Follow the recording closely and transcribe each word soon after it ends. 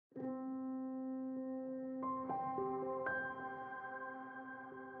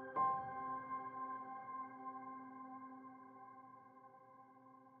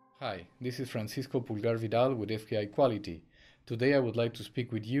Hi, this is Francisco Pulgar-Vidal with fkiQuality. Today I would like to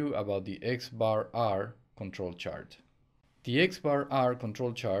speak with you about the X bar R control chart. The X bar R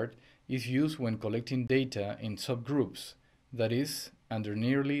control chart is used when collecting data in subgroups, that is, under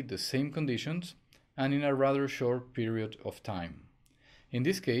nearly the same conditions and in a rather short period of time. In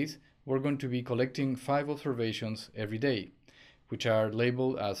this case, we're going to be collecting 5 observations every day, which are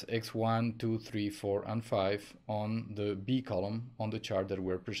labeled as X1, 2, 3, 4, and 5 on the B column on the chart that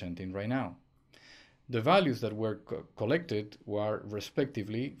we're presenting right now. The values that were collected were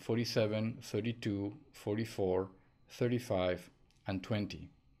respectively 47, 32, 44, 35, and 20.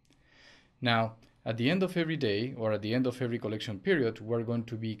 Now, at the end of every day, or at the end of every collection period, we're going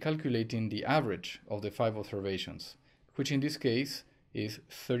to be calculating the average of the 5 observations, which in this case is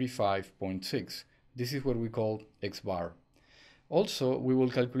 35.6. This is what we call X bar. Also, we will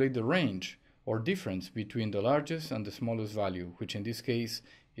calculate the range or difference between the largest and the smallest value, which in this case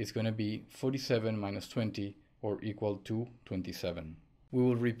is going to be 47 minus 20 or equal to 27. We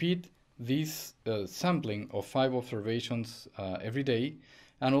will repeat this sampling of 5 observations every day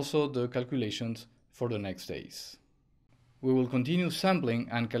and also the calculations for the next days. We will continue sampling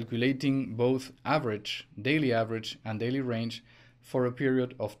and calculating both average, daily average, and daily range for a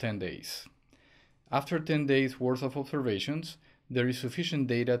period of 10 days. After 10 days worth of observations, there is sufficient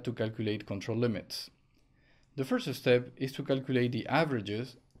data to calculate control limits. The first step is to calculate the average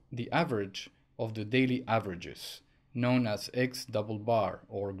of the daily averages, known as X double bar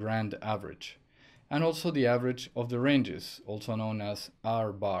or grand average, and also the average of the ranges, also known as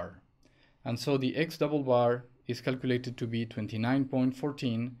R bar. And so the X double bar is calculated to be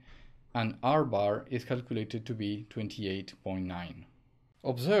 29.14 and R bar is calculated to be 28.9.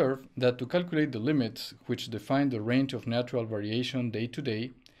 Observe that to calculate the limits which define the range of natural variation day to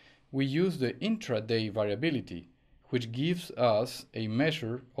day, we use the intraday variability, which gives us a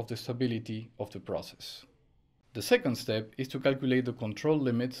measure of the stability of the process. The second step is to calculate the control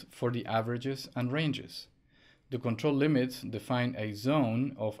limits for the averages and ranges. The control limits define a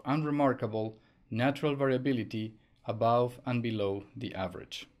zone of unremarkable natural variability above and below the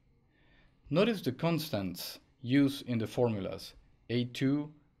average. Notice the constants used in the formulas A2,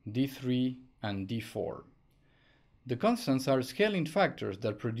 D3, and D4. The constants are scaling factors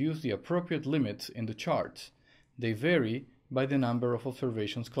that produce the appropriate limits in the charts. They vary by the number of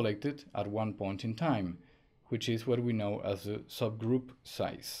observations collected at one point in time, which is what we know as the subgroup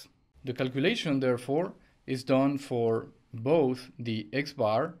size. The calculation, therefore, is done for both the X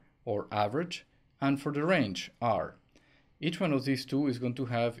bar, or average, and for the range, R. Each one of these two is going to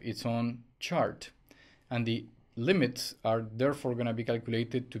have its own chart, and the limits are therefore going to be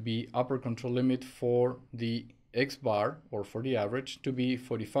calculated to be upper control limit for the X bar, or for the average, to be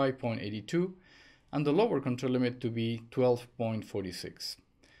 45.82, and the lower control limit to be 12.46.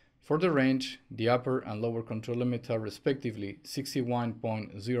 For the range, the upper and lower control limits are respectively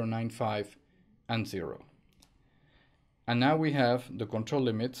 61.095 and 0. And now we have the control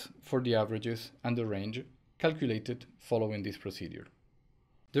limits for the averages and the range calculated following this procedure.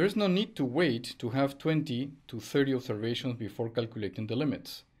 There is no need to wait to have 20 to 30 observations before calculating the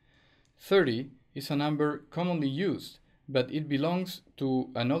limits. 30 is a number commonly used, but it belongs to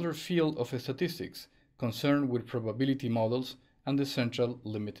another field of statistics concerned with probability models and the central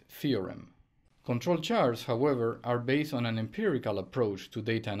limit theorem. Control charts, however, are based on an empirical approach to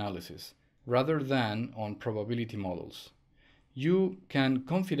data analysis, rather than on probability models. You can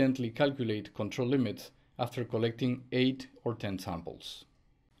confidently calculate control limits after collecting 8 or 10 samples.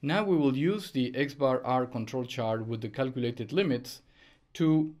 Now we will use the X bar R control chart with the calculated limits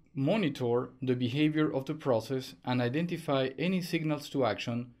to monitor the behavior of the process and identify any signals to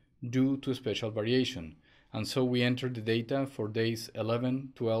action due to spatial variation. And so we enter the data for days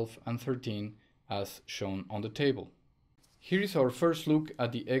 11, 12, and 13 as shown on the table. Here is our first look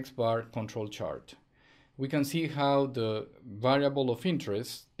at the X bar control chart. We can see how the variable of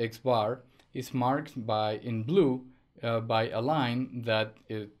interest, X bar, is marked by, in blue, by a line that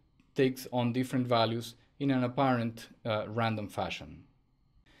takes on different values in an apparent random fashion.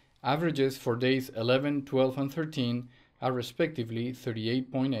 Averages for days 11, 12, and 13 are respectively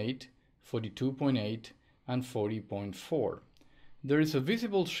 38.8, 42.8, and 40.4. There is a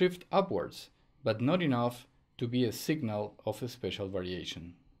visible shift upwards, but not enough to be a signal of a spatial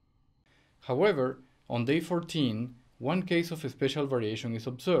variation. However, on day 14, one case of a spatial variation is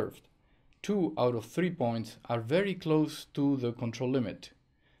observed. 2 out of 3 points are very close to the control limit.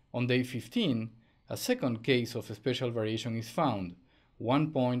 On day 15, a second case of a spatial variation is found,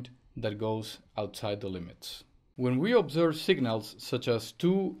 1 point that goes outside the limits. When we observe signals such as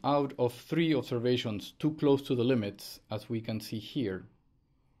 2 out of 3 observations too close to the limits, as we can see here,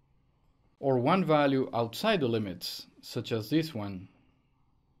 or one value outside the limits, such as this one,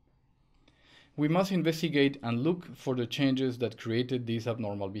 we must investigate and look for the changes that created these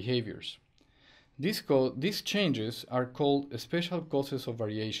abnormal behaviors. These changes are called special causes of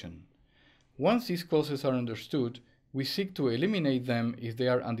variation. Once these causes are understood, we seek to eliminate them if they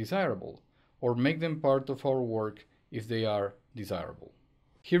are undesirable, or make them part of our work if they are desirable.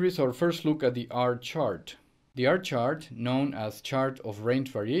 Here is our first look at the R chart. The R chart, known as chart of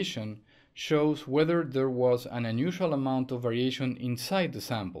range variation, shows whether there was an unusual amount of variation inside the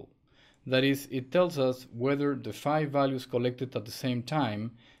sample. That is, it tells us whether the 5 values collected at the same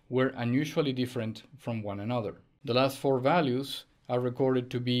time were unusually different from one another. The last 4 values are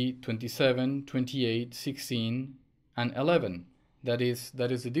recorded to be 27, 28, 16, and 11. That is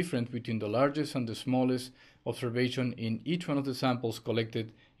the difference between the largest and the smallest observation in each one of the samples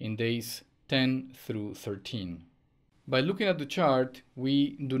collected in days 10 through 13. By looking at the chart,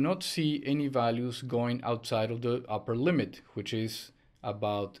 we do not see any values going outside of the upper limit, which is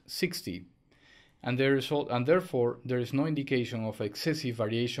about 60, and therefore there is no indication of excessive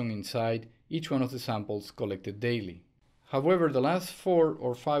variation inside each one of the samples collected daily. However, the last 4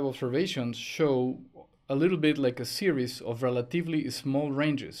 or 5 observations show a little bit like a series of relatively small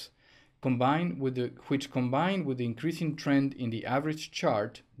ranges, which combined with the increasing trend in the average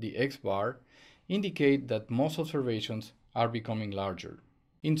chart, the X-bar, indicate that most observations are becoming larger.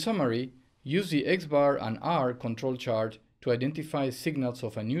 In summary, use the X-bar and R control chart to identify signals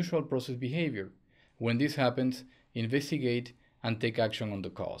of unusual process behavior. When this happens, investigate and take action on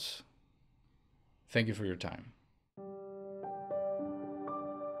the cause. Thank you for your time.